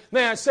way, but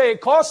may I say,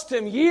 it cost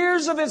him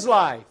years of his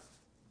life.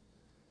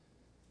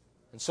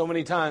 And so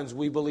many times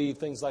we believe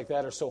things like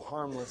that are so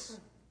harmless.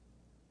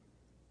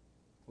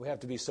 We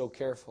have to be so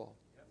careful.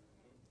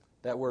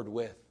 That word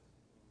with.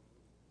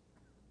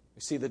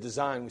 We see the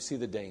design, we see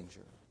the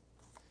danger.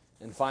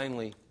 And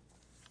finally,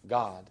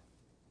 God.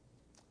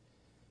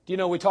 Do you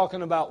know, we're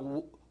talking about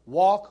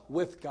walk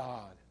with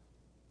God.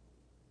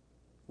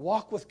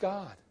 Walk with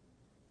God.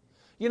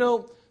 You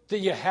know, do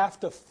you have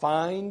to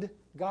find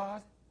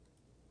God?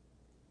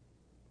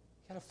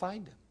 You got to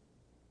find Him.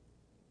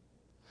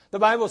 The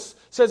Bible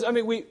says,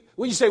 when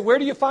you say, where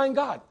do you find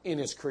God? In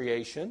His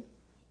creation.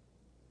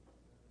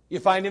 You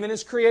find Him in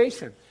His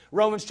creation.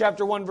 Romans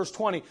chapter 1, verse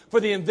 20. For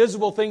the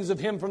invisible things of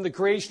Him from the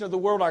creation of the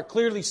world are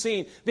clearly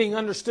seen, being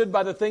understood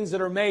by the things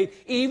that are made,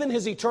 even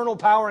His eternal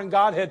power and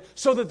Godhead,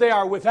 so that they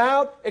are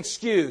without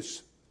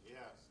excuse. Yes,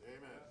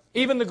 amen.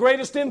 Even the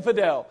greatest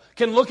infidel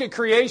can look at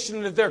creation,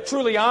 and if they're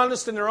truly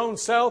honest in their own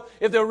self,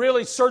 if they'll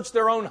really search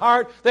their own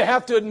heart, they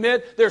have to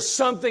admit there's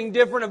something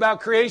different about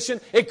creation.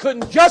 It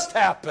couldn't just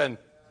happen.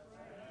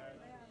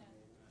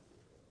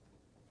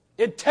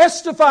 It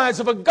testifies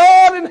of a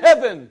God in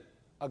heaven,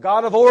 a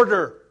God of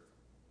order.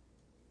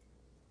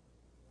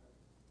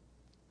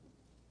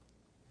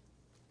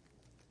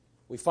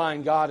 We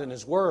find God in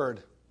His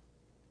Word.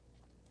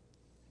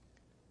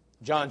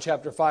 John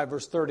chapter 5,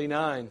 verse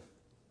 39.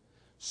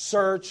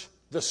 Search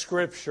the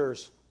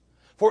Scriptures,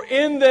 for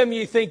in them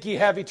ye think ye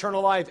have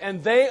eternal life,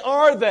 and they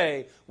are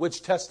they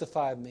which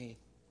testify of me.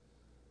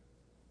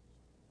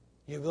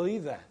 You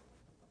believe that?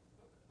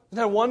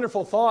 Isn't that a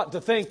wonderful thought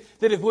to think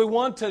that if we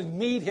want to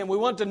meet Him, we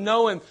want to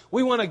know Him,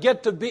 we want to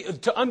get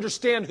to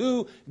understand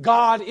who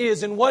God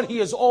is and what He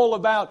is all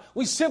about,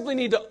 we simply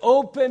need to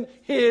open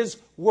His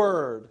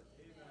Word.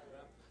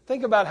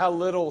 Think about how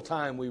little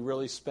time we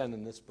really spend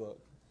in this book.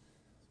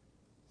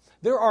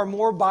 There are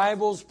more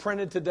Bibles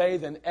printed today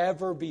than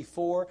ever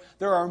before.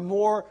 There are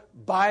more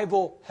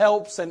Bible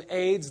helps and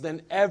aids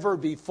than ever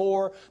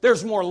before.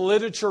 There's more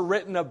literature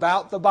written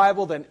about the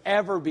Bible than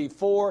ever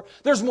before.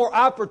 There's more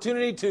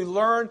opportunity to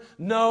learn,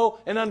 know,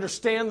 and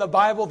understand the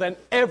Bible than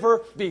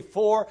ever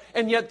before.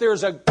 And yet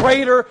there's a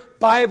greater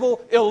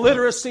Bible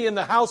illiteracy in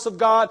the house of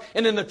God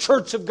and in the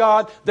church of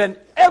God than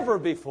ever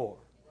before.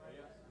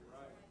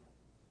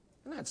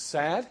 Isn't that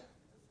sad?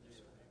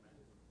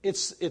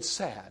 It's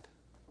sad.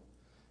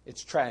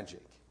 It's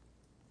tragic.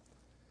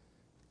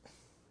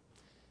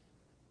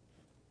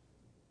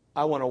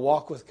 I want to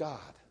walk with God.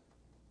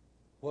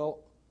 Well,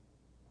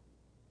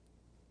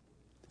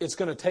 it's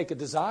going to take a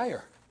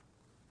desire.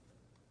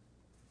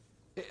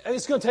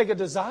 It's going to take a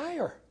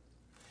desire.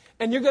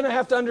 And you're going to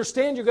have to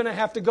understand you're going to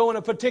have to go in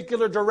a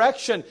particular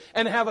direction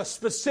and have a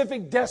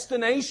specific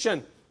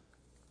destination.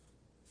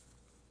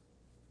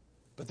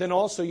 But then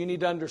also you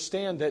need to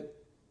understand that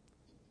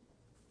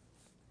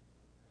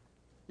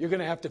you're going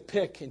to have to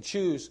pick and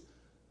choose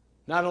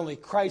not only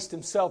Christ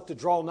Himself to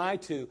draw nigh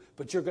to,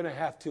 but you're going to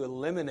have to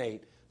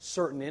eliminate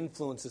certain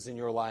influences in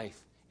your life,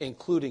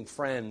 including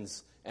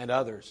friends and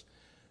others,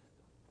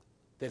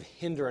 that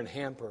hinder and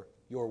hamper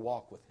your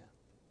walk with Him.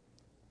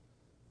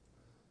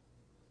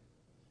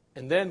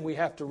 And then we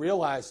have to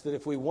realize that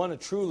if we want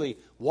to truly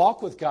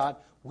walk with God,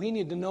 we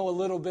need to know a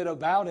little bit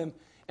about Him,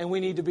 and we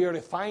need to be able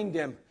to find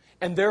Him.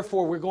 And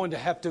therefore, we're going to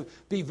have to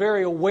be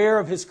very aware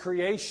of His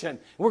creation.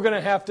 We're going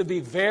to have to be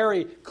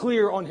very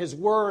clear on His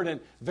Word and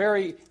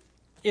very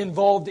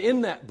involved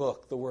in that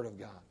book, the Word of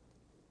God.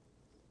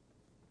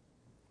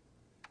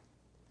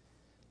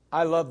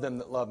 I love them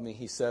that love me,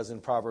 He says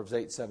in Proverbs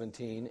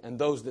 8:17, and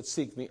those that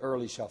seek me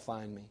early shall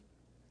find me.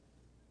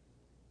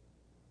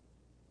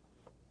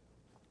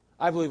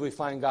 I believe we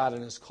find God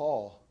in His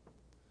call,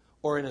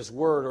 or in His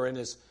Word, or in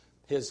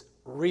His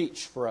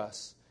reach for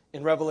us.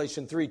 In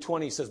Revelation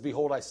 3:20 He says,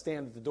 behold, I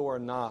stand at the door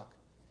and knock.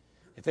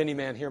 If any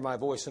man hear my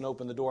voice and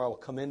open the door, I will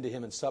come into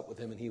him and sup with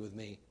him and he with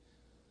me.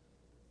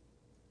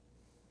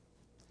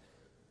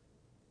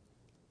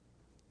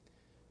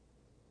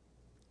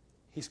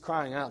 He's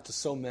crying out to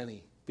so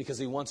many because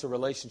He wants a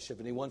relationship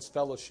and He wants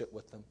fellowship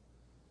with them.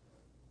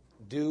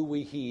 Do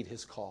we heed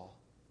His call?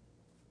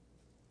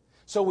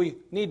 So we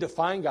need to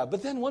find God.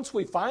 But then once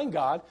we find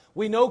God,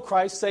 we know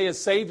Christ, say, as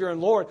Savior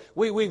and Lord.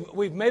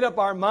 We've made up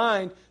our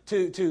mind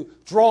to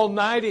draw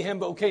nigh to Him.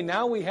 But okay,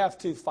 now we have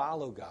to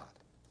follow God.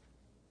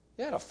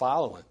 You got to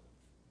follow Him.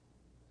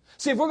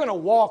 See, if we're going to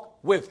walk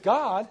with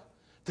God,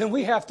 then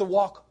we have to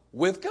walk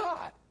with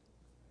God.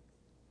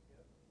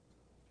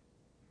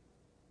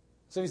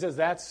 So he says,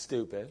 that's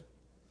stupid.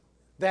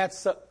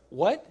 That's,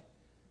 what?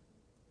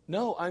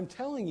 No, I'm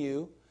telling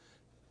you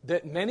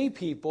that many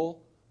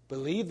people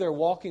believe they're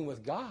walking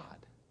with God,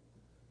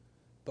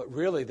 but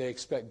really they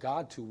expect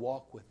God to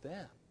walk with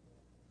them.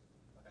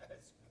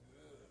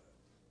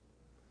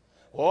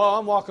 Well,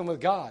 I'm walking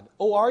with God.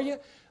 Oh, are you?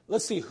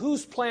 Let's see,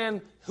 whose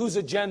plan, whose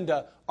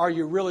agenda are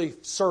you really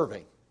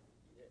serving?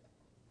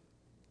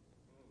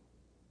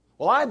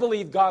 Well, I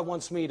believe God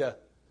wants me to,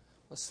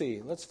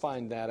 let's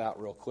find that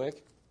out real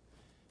quick.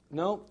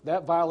 No,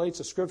 that violates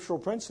a scriptural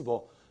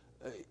principle.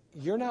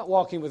 You're not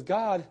walking with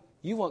God.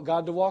 You want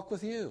God to walk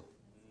with you.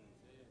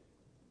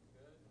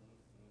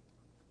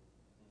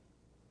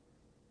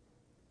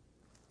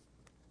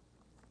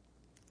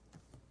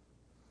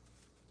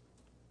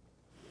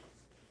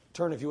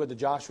 Turn, if you would, to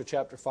Joshua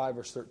chapter 5,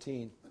 verse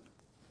 13. I'm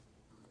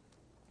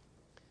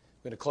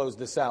going to close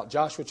this out.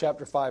 Joshua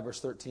chapter 5, verse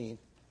 13.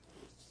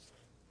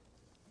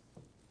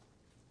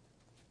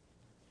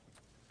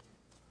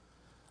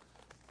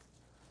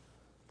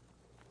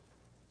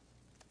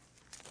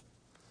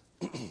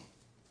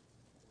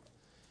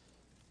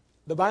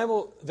 The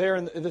Bible there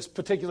in this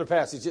particular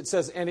passage, it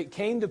says, and it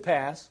came to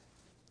pass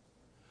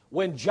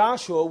when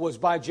Joshua was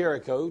by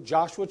Jericho,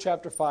 Joshua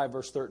chapter 5,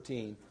 verse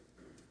 13,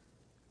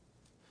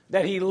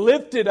 that he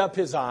lifted up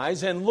his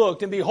eyes and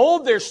looked, and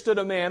behold, there stood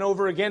a man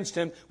over against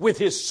him with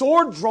his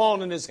sword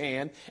drawn in his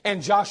hand.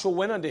 And Joshua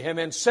went unto him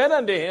and said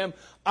unto him,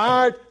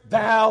 art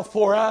thou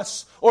for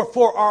us or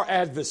for our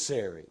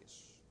adversaries?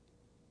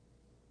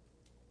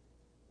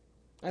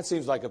 That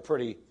seems like a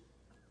pretty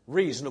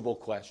reasonable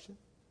question.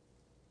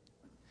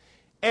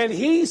 And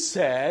he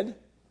said,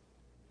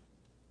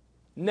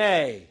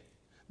 nay,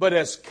 but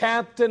as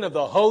captain of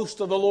the host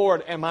of the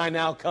Lord am I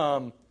now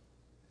come.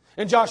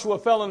 And Joshua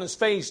fell on his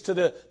face to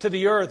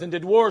the earth and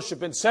did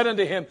worship and said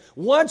unto him,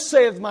 what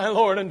saith my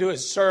Lord unto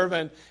his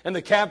servant? And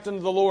the captain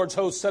of the Lord's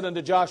host said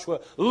unto Joshua,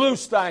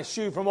 loose thy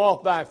shoe from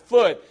off thy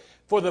foot,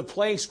 for the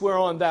place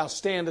whereon thou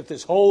standest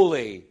is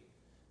holy.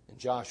 And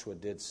Joshua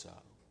did so.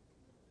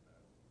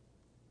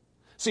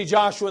 See,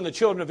 Joshua and the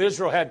children of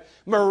Israel had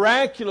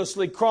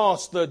miraculously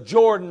crossed the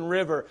Jordan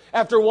River.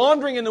 After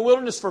wandering in the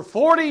wilderness for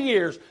 40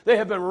 years, they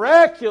had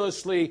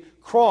miraculously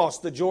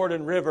crossed the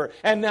Jordan River.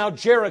 And now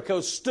Jericho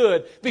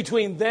stood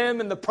between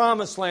them and the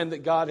promised land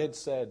that God had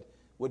said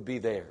would be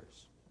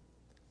theirs.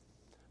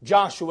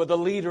 Joshua, the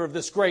leader of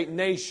this great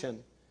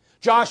nation,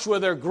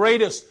 Joshua, their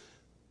greatest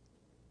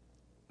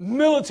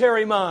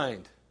military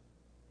mind,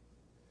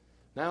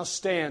 now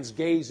stands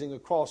gazing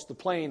across the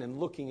plain and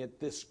looking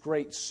at this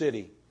great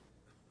city,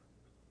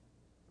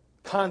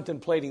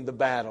 contemplating the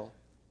battle,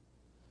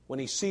 when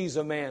he sees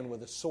a man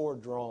with a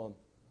sword drawn.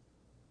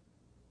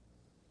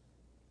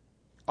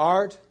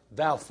 Art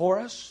thou for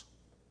us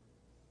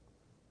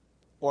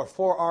or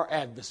for our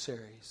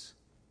adversaries?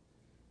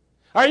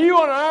 Are you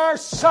on our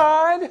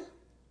side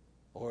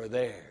or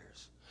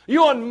theirs? Are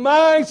you on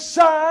my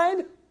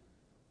side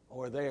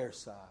or their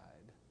side?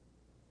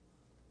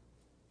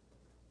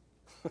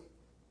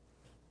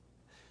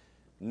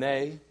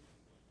 Nay,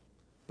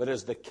 but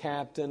as the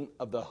captain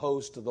of the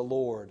host of the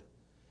Lord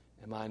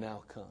am I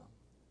now come.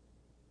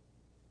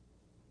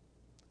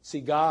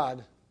 See,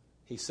 God,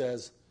 He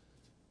says,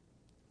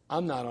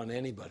 I'm not on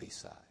anybody's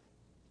side.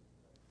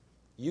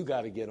 You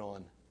got to get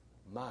on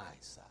my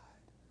side.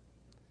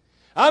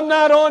 I'm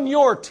not on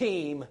your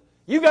team.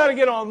 You got to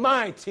get on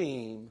my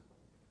team.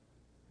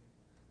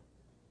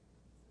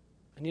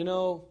 And you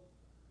know,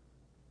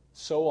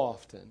 so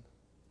often,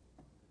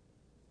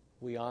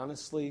 we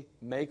honestly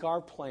make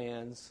our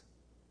plans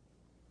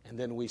and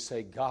then we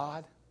say,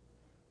 God,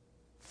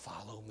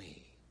 follow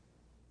me.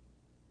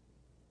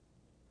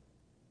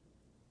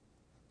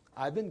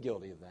 I've been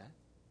guilty of that.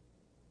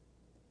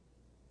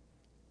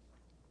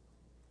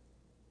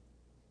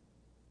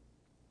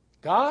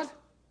 God,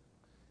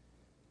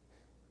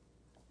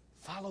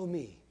 follow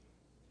me.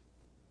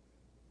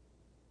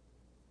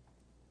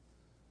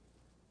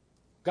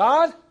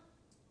 God,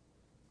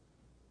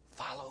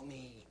 follow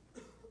me.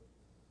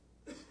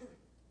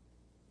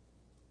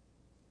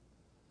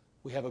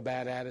 We have a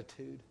bad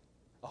attitude,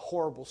 a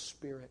horrible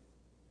spirit.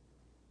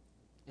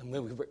 And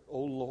we,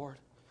 oh Lord,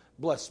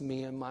 bless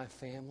me and my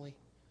family.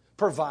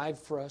 Provide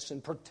for us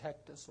and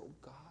protect us, oh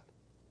God.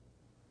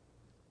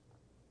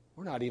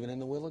 We're not even in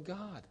the will of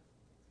God.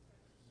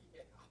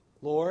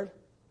 Lord,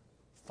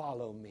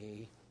 follow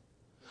me.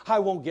 I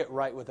won't get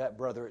right with that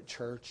brother at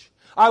church.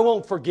 I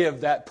won't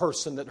forgive that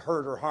person that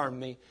hurt or harmed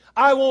me.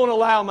 I won't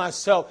allow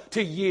myself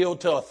to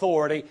yield to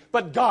authority.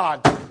 But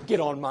God,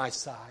 get on my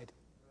side.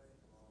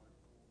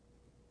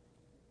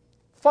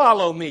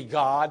 Follow me,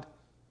 God.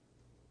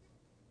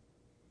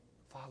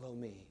 Follow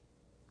me.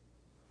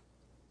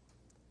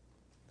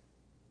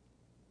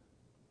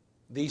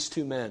 These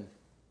two men,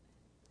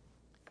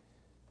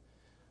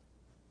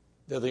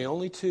 they're the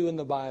only two in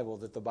the Bible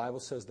that the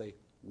Bible says they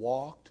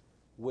walked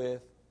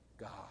with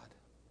God.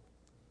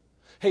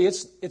 Hey,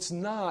 it's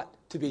not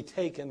to be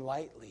taken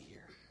lightly here.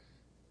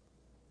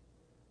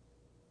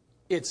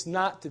 It's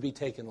not to be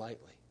taken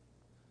lightly.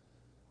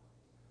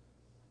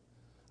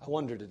 I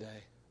wonder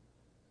today,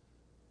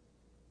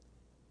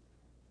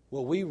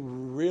 will we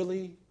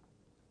really,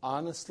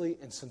 honestly,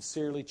 and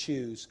sincerely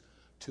choose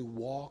to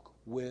walk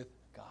with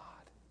God?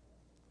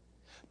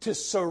 To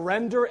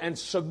surrender and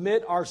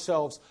submit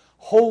ourselves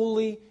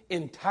wholly,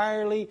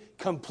 entirely,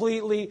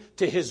 completely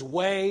to His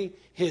way,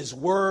 His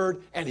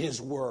word, and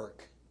His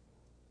work?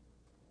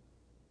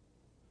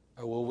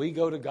 Or will we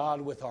go to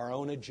God with our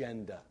own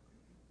agenda?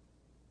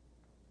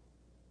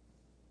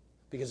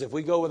 Because if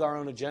we go with our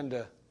own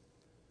agenda,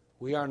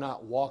 we are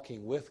not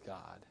walking with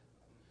God.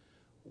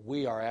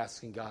 We are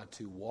asking God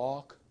to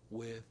walk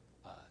with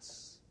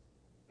us.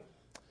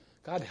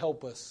 God,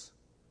 help us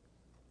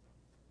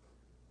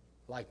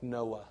like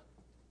Noah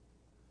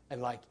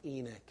and like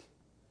Enoch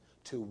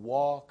to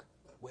walk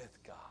with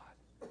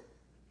God.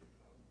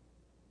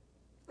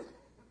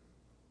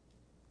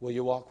 Will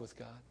you walk with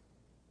God?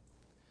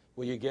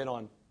 Will you get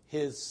on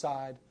His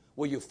side?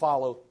 Will you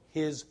follow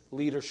His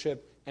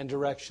leadership and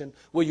direction?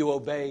 Will you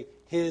obey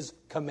His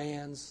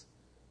commands?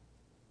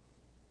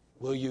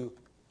 Will you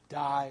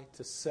die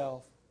to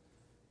self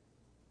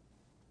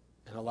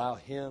and allow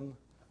Him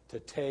to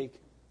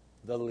take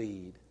the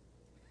lead?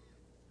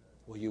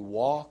 Will you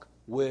walk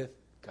with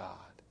God?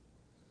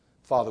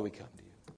 Father, we come to you.